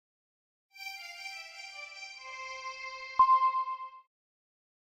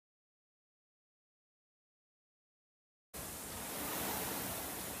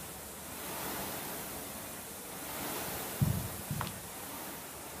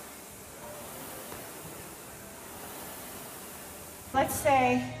Let's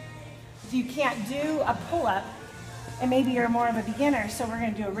say you can't do a pull-up and maybe you're more of a beginner, so we're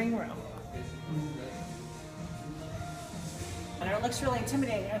going to do a ring row. And it looks really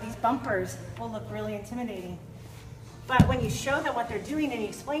intimidating, or these bumpers will look really intimidating. But when you show them what they're doing and you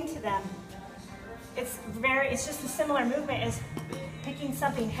explain to them, it's just a similar movement as picking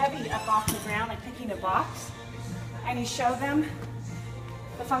something heavy up off the ground, like picking a box. And you show them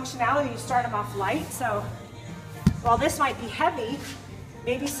the functionality, you start them off light. So while this might be heavy,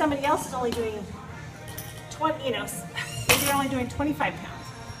 maybe somebody else is only doing 20, maybe they're only doing 25 pounds.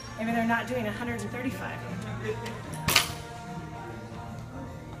 Maybe they're not doing 135.